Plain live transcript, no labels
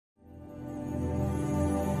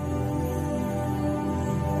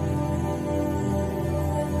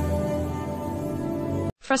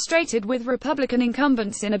Frustrated with Republican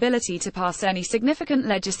incumbents' inability to pass any significant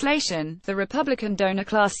legislation, the Republican donor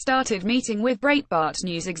class started meeting with Breitbart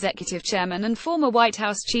News executive chairman and former White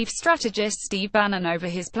House chief strategist Steve Bannon over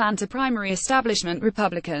his plan to primary establishment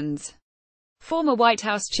Republicans. Former White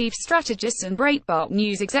House chief strategist and Breitbart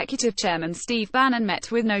News executive chairman Steve Bannon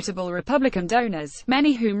met with notable Republican donors,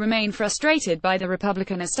 many whom remain frustrated by the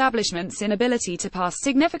Republican establishment's inability to pass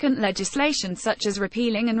significant legislation such as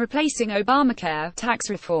repealing and replacing Obamacare,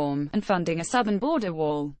 tax reform, and funding a southern border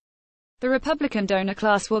wall. The Republican donor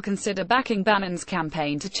class will consider backing Bannon's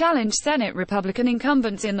campaign to challenge Senate Republican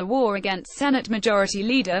incumbents in the war against Senate Majority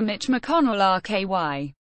Leader Mitch McConnell.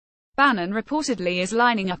 RKY. Bannon reportedly is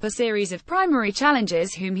lining up a series of primary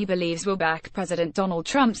challengers whom he believes will back President Donald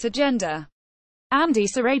Trump's agenda. Andy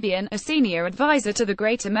Sarabian, a senior advisor to the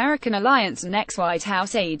Great American Alliance and ex-White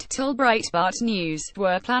House aide, told Breitbart News,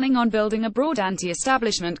 "We're planning on building a broad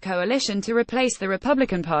anti-establishment coalition to replace the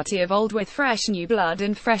Republican Party of old with fresh new blood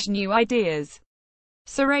and fresh new ideas."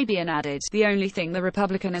 Sarabian added, "The only thing the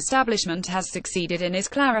Republican establishment has succeeded in is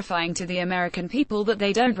clarifying to the American people that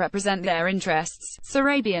they don't represent their interests."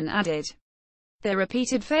 Sarabian added, "Their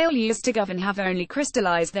repeated failures to govern have only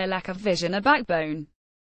crystallized their lack of vision and backbone."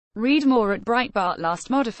 Read more at Breitbart. Last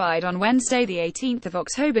modified on Wednesday, 18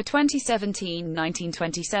 October 2017,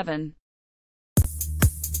 1927.